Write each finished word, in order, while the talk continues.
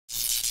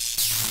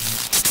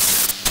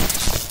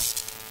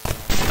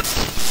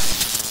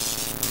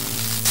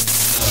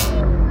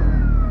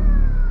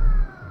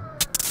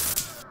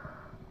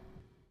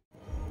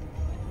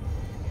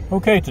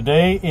Okay,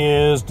 today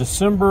is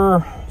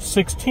December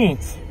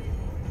 16th,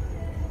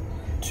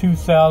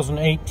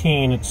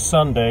 2018. It's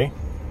Sunday.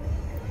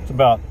 It's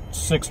about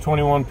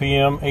 6:21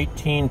 p.m.,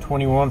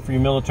 18:21 for you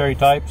military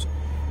types.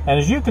 And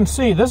as you can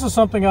see, this is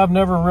something I've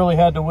never really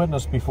had to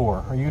witness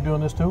before. Are you doing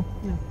this too?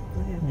 No,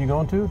 go ahead. You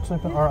going to?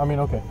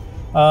 Okay.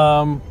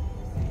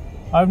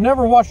 I've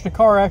never watched a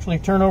car actually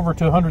turn over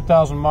to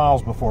 100,000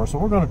 miles before, so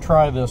we're going to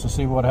try this and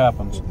see what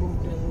happens. It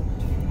won't do it.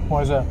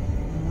 Why is that?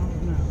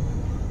 No.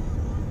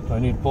 Do I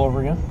need to pull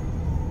over again?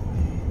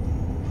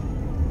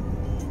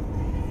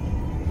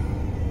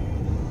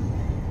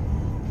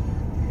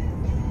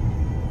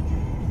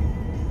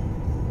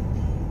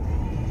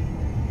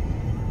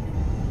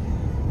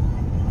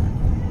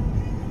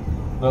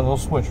 That little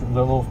switch,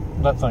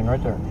 that thing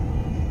right there.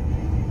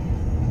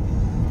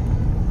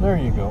 There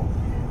you go.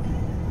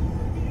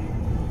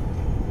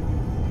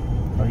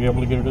 Are you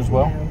able to get it as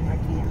well? No, I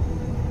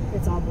can't.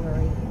 It's all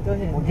blurry. Go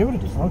ahead. Well, give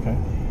it a okay.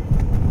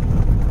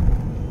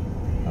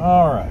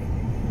 All right.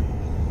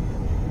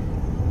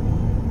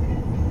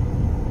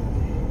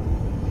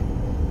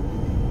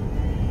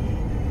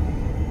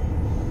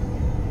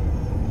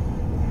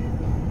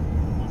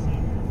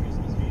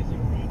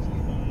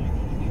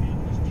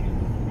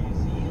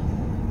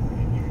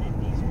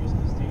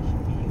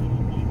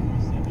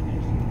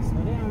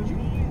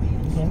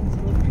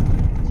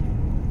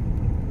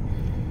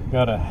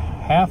 Got a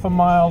half a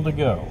mile to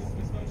go.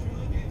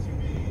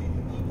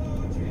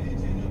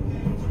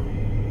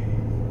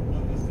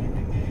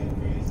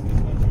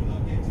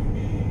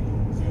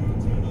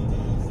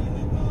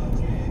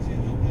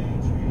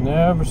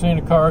 Never seen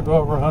a car go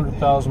over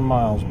 100,000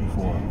 miles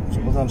before, so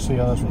we're going to see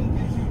how this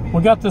one.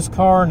 We got this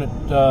car and it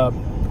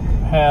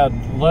had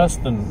less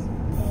than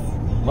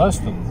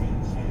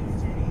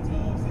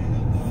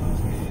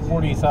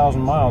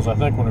 40,000 miles, I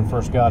think, when we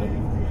first got it.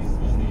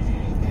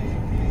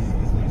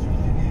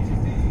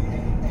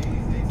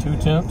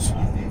 2/10.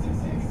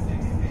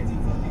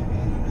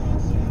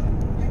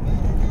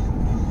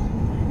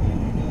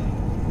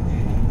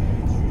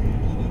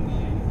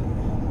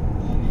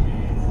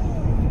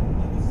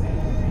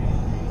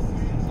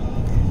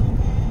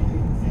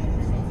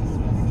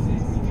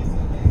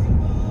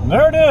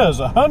 There it is,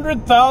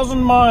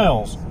 100,000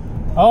 miles.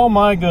 Oh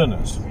my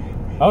goodness.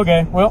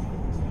 Okay, well,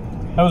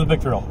 that was a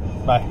big thrill.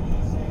 Bye.